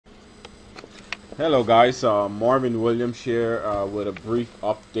Hello guys, Marvin Williams here with a brief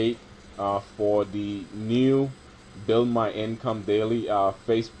update for the new Build My Income Daily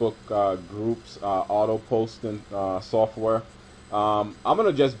Facebook groups auto posting software. I'm going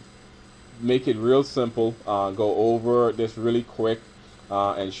to just make it real simple, go over this really quick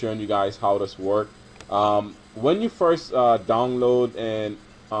and showing you guys how this works. When you first download and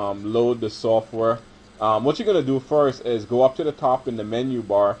load the software, what you're going to do first is go up to the top in the menu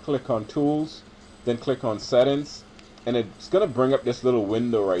bar, click on Tools, then click on Settings, and it's going to bring up this little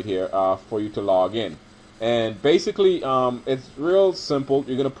window right here for you to log in. And basically, it's real simple.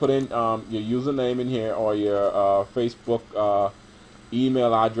 You're going to put in your username in here or your Facebook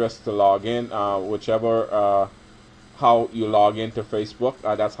email address to log in, whichever how you log into Facebook.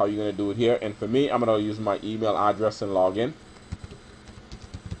 That's how you're going to do it here. And for me, I'm going to use my email address and log in.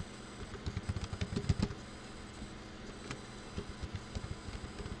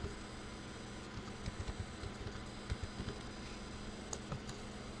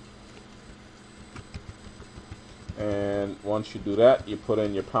 And once you do that, you put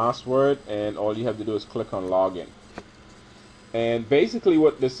in your password, and all you have to do is click on login. And basically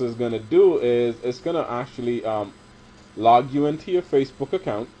what this is going to do is it's going to actually log you into your Facebook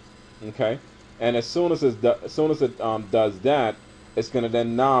account, okay? And as soon as it does that, it's going to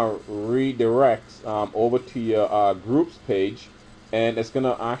then now redirect over to your groups page, and it's going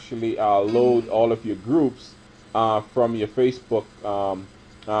to actually load all of your groups from your Facebook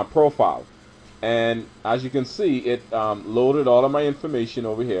profile. And as you can see, it loaded all of my information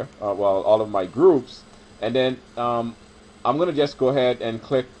over here, well, all of my groups. And then I'm going to just go ahead and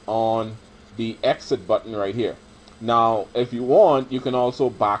click on the exit button right here. Now, if you want, you can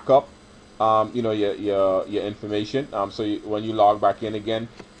also back up, your information. So when you log back in again,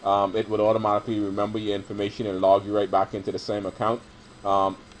 it would automatically remember your information and log you right back into the same account.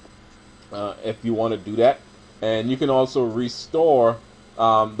 If you want to do that, and you can also restore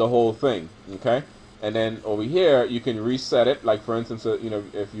the whole thing, okay? And then over here you can reset it. Like for instance,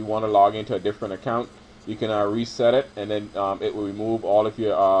 if you want to log into a different account, you can reset it, and then it will remove all of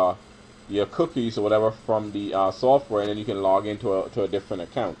your cookies or whatever from the software, and then you can log into a different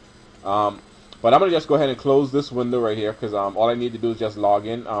account. But I'm gonna just go ahead and close this window right here because all I need to do is just log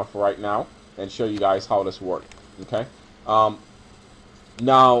in for right now and show you guys how this works. Okay.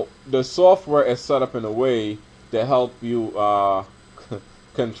 Now the software is set up in a way to help you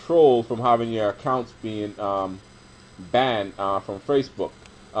control from having your accounts being banned from Facebook.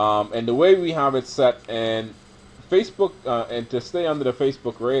 And the way we have it set, and Facebook, and to stay under the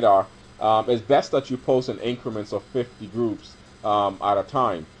Facebook radar, it's best that you post in increments of 50 groups at a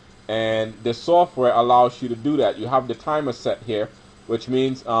time. And the software allows you to do that. You have the timer set here, which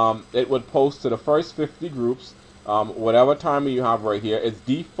means it would post to the first 50 groups, whatever timer you have right here. It's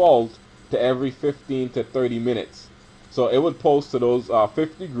default to every 15 to 30 minutes. So it would post to those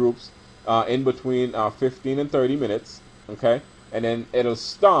 50 groups in between 15 and 30 minutes, okay? And then it'll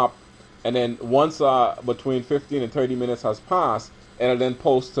stop, and then once between 15 and 30 minutes has passed, it'll then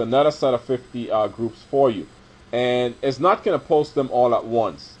post to another set of 50 groups for you. And it's not going to post them all at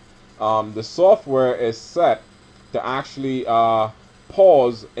once. The software is set to actually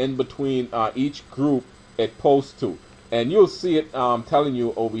pause in between each group it posts to. And you'll see it telling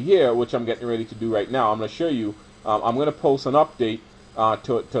you over here, which I'm getting ready to do right now. I'm going to show you. I'm going to post an update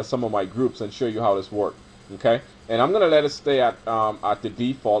to some of my groups and show you how this works. Okay, and I'm going to let it stay at the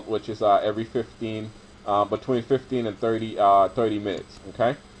default, which is every 15, between 15 and 30 minutes.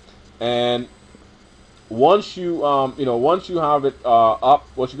 Okay, and once you once you have it up,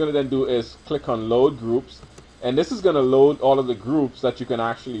 what you're going to then do is click on Load Groups, and this is going to load all of the groups that you can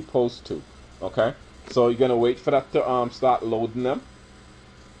actually post to. Okay, so you're going to wait for that to start loading them.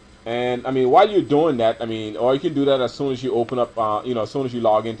 And I mean, while you're doing that, I mean, or you can do that as soon as you open up, as soon as you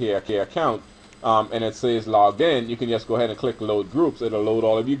log into your account, and it says logged in, you can just go ahead and click load groups. It'll load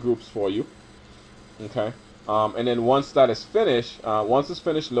all of your groups for you. Okay. And then once that is finished, once it's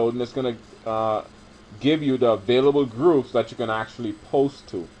finished loading, it's going to give you the available groups that you can actually post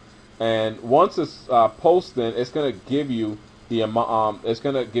to. And once it's posting, it's going to give you the amount. It's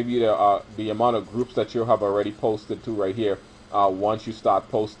going to give you the amount of groups that you have already posted to right here. Once you start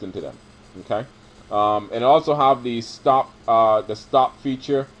posting to them, okay, and also have the stop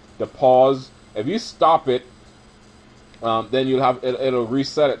feature, the pause. If you stop it, then you'll have it'll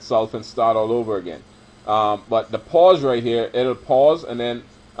reset itself and start all over again. But the pause right here, it'll pause, and then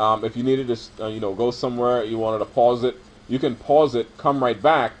if you needed to go somewhere, you wanted to pause it, you can pause it, come right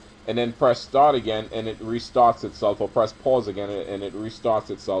back, and then press start again, and it restarts itself, or press pause again, and it restarts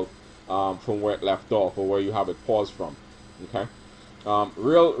itself from where it left off, or where you have it paused from. Okay,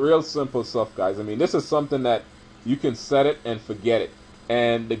 Real simple stuff, guys. I mean, this is something that you can set it and forget it.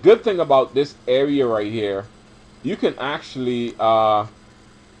 And the good thing about this area right here, you can actually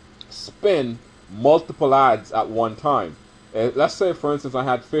spin multiple ads at one time. Let's say, for instance, I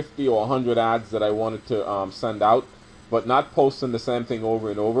had 50 or 100 ads that I wanted to send out, but not posting the same thing over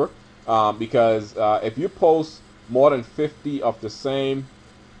and over. Because if you post more than 50 of the same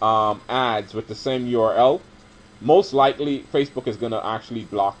ads with the same URL, most likely Facebook is going to actually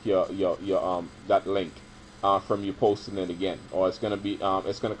block your that link from you posting it again, or it's going to be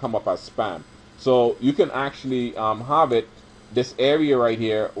it's going to come up as spam. So you can actually have it this area right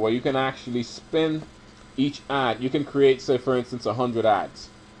here where you can actually spin each ad. You can create, say for instance, 100 ads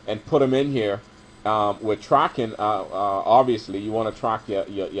and put them in here with tracking. Obviously, you want to track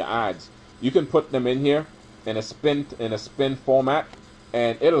your ads. You can put them in here in a spin format,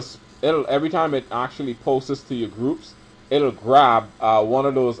 and it'll every time it actually posts to your groups, it'll grab one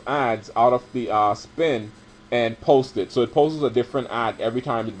of those ads out of the spin and post it. So it posts a different ad every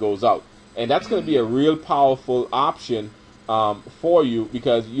time it goes out, and that's going to be a real powerful option for you,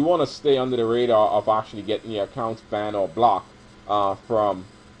 because you want to stay under the radar of actually getting your accounts banned or blocked from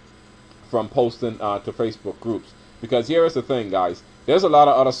posting to Facebook groups. Because here is the thing, guys, there's a lot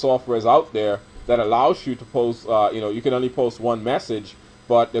of other softwares out there that allows you to post, you can only post one message.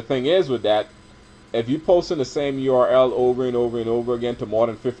 But the thing is with that, if you post in the same URL over and over and over again to more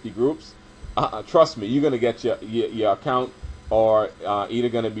than 50 groups, trust me, you're going to get your account or either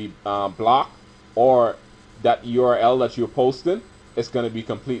going to be blocked, or that URL that you're posting is going to be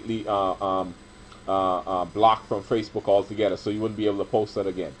completely blocked from Facebook altogether. So you wouldn't be able to post that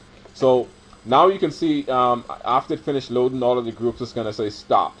again. So now you can see after it finished loading all of the groups, it's going to say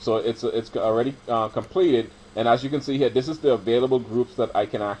stop. So it's already completed. And as you can see here, this is the available groups that I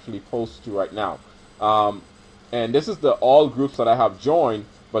can actually post to right now. And this is the all groups that I have joined,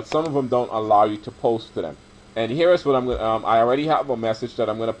 but some of them don't allow you to post to them. And here is what I'm going to, I already have a message that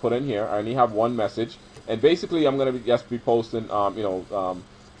I'm going to put in here. I only have one message. And basically I'm going to just be posting,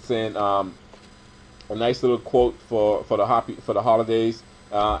 saying a nice little quote for the holidays,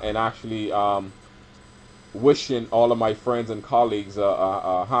 and actually wishing all of my friends and colleagues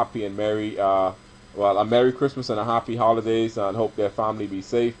a happy and merry, a Merry Christmas and a happy holidays, and hope their family be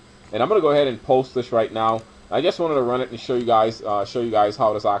safe. And I'm going to go ahead and post this right now. I just wanted to run it and show you guys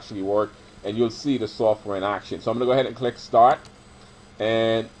how this actually works, and you'll see the software in action. So I'm going to go ahead and click start,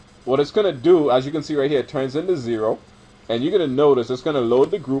 and what it's going to do, as you can see right here, it turns into 0, and you're going to notice it's going to load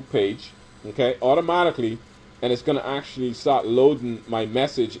the group page, okay, automatically, and it's going to actually start loading my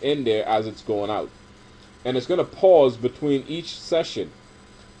message in there as it's going out, and it's going to pause between each session.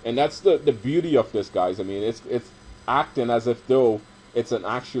 And that's the beauty of this, guys. I mean, it's acting as if though it's an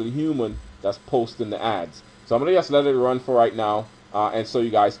actual human that's posting the ads. So I'm going to just let it run for right now, and so you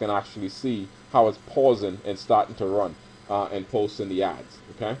guys can actually see how it's pausing and starting to run and posting the ads,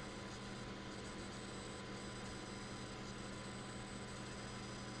 okay?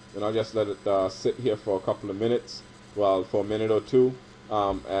 And I'll just let it sit here for a couple of minutes, well, for a minute or two,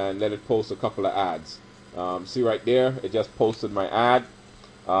 and let it post a couple of ads. See right there, it just posted my ad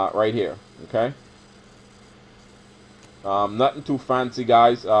right here, okay? Nothing too fancy,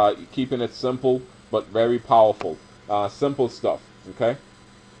 guys. Keeping it simple but very powerful. Simple stuff, okay?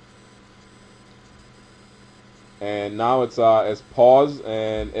 And now it's paused,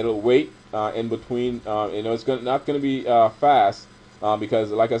 and it'll wait in between. It's not going to be fast. Because,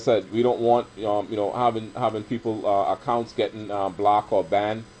 like I said, we don't want having people accounts getting blocked or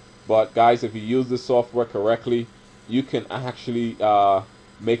banned. But guys, if you use this software correctly, you can actually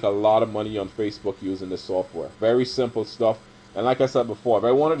make a lot of money on Facebook using this software. Very simple stuff. And like I said before, if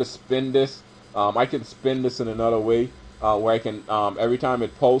I wanted to spin this, I can spin this in another way where I can every time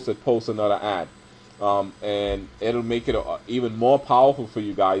it posts another ad, and it'll make it even more powerful for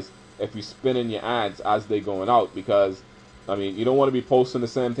you guys if you spin in your ads as they're going out, because I mean, you don't want to be posting the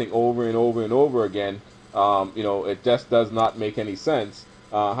same thing over and over and over again. It just does not make any sense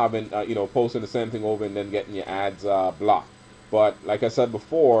having posting the same thing over and then getting your ads blocked. But like I said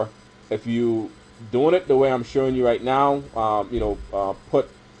before, if you doing it the way I'm showing you right now, put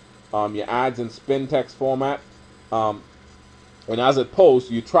your ads in spin text format, and as it posts,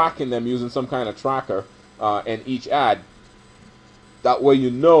 you tracking them using some kind of tracker in each ad. That way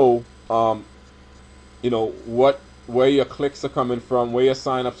where your clicks are coming from, where your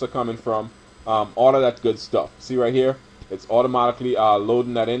signups are coming from, all of that good stuff. See right here, it's automatically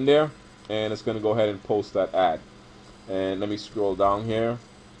loading that in there, and it's going to go ahead and post that ad. And let me scroll down here,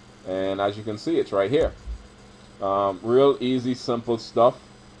 and as you can see, it's right here. Real easy, simple stuff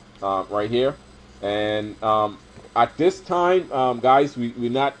right here. And at this time, guys, we're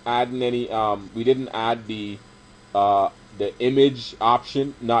not adding any. We didn't add the image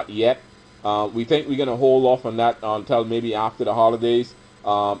option, not yet. We think we're gonna hold off on that until maybe after the holidays,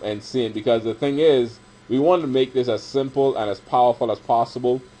 and seeing, because the thing is, we want to make this as simple and as powerful as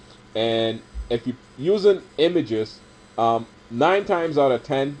possible. And if you're using images, 9 times out of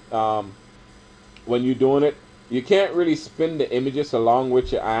 10, when you're doing it, you can't really spin the images along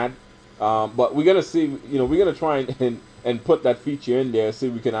with your ad. But we're gonna see, we're gonna try and put that feature in there, see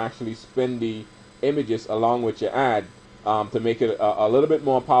if we can actually spin the images along with your ad, to make it a little bit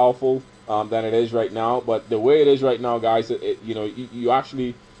more powerful than it is right now. But the way it is right now, guys, you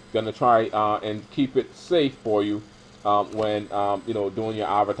actually gonna try and keep it safe for you when doing your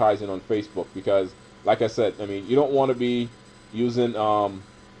advertising on Facebook, because, like I said, I mean, you don't want to be using a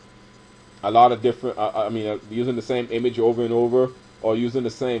lot of different. Using the same image over and over, or using the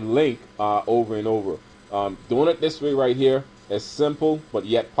same link over and over. Doing it this way right here is simple but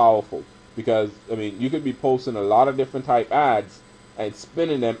yet powerful, because I mean, you could be posting a lot of different type ads and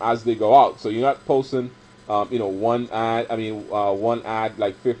spinning them as they go out. So you're not posting one ad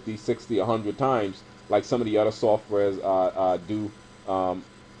like 50, 60, 100 times like some of the other softwares do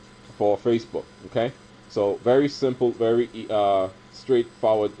for Facebook. Okay, so very simple, very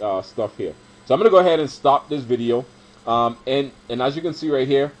straightforward stuff here. So I'm gonna go ahead and stop this video, and as you can see right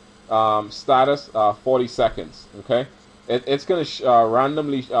here, status 40 seconds. Okay, it's gonna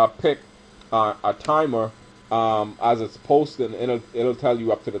randomly pick a timer as it's posted, and it'll tell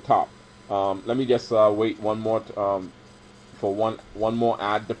you up to the top. Let me just wait one more for one more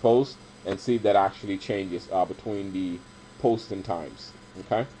ad to post, and see if that actually changes between the posting times.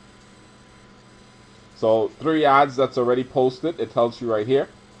 Okay, so 3 ads that's already posted, it tells you right here.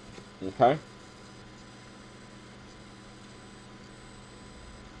 Okay,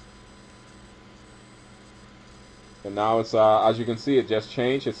 and now it's as you can see, it just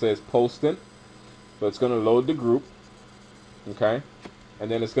changed. It says posting, so it's going to load the group. Okay, and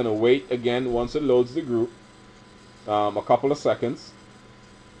then it's going to wait again once it loads the group, a couple of seconds,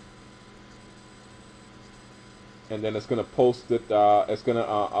 and then it's going to post it. It's going to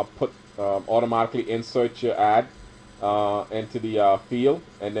automatically insert your ad into the field,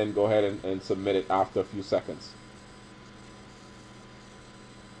 and then go ahead and submit it after a few seconds.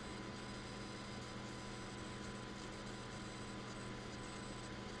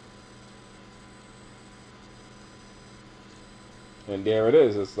 And there it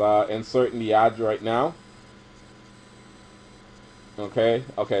is. It's inserting the ad right now. Okay,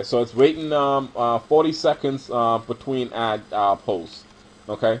 so it's waiting 40 seconds between ad posts.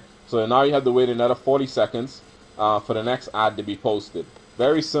 Okay, so now you have to wait another 40 seconds for the next ad to be posted.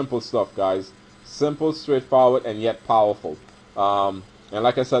 Very simple stuff, guys. Simple, straightforward, and yet powerful. And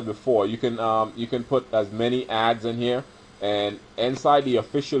like I said before, you can put as many ads in here, and inside the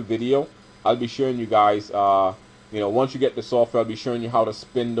official video, I'll be showing you guys. Once you get the software, I'll be showing you how to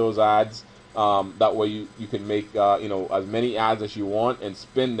spin those ads. That way you can make as many ads as you want and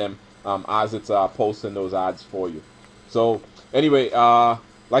spin them as it's posting those ads for you. So anyway,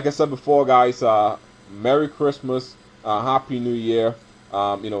 like I said before, guys, Merry Christmas, Happy New Year.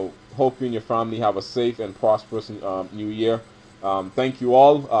 Hope you and your family have a safe and prosperous New Year. Thank you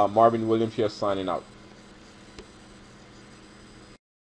all. Marvin Williams here, signing out.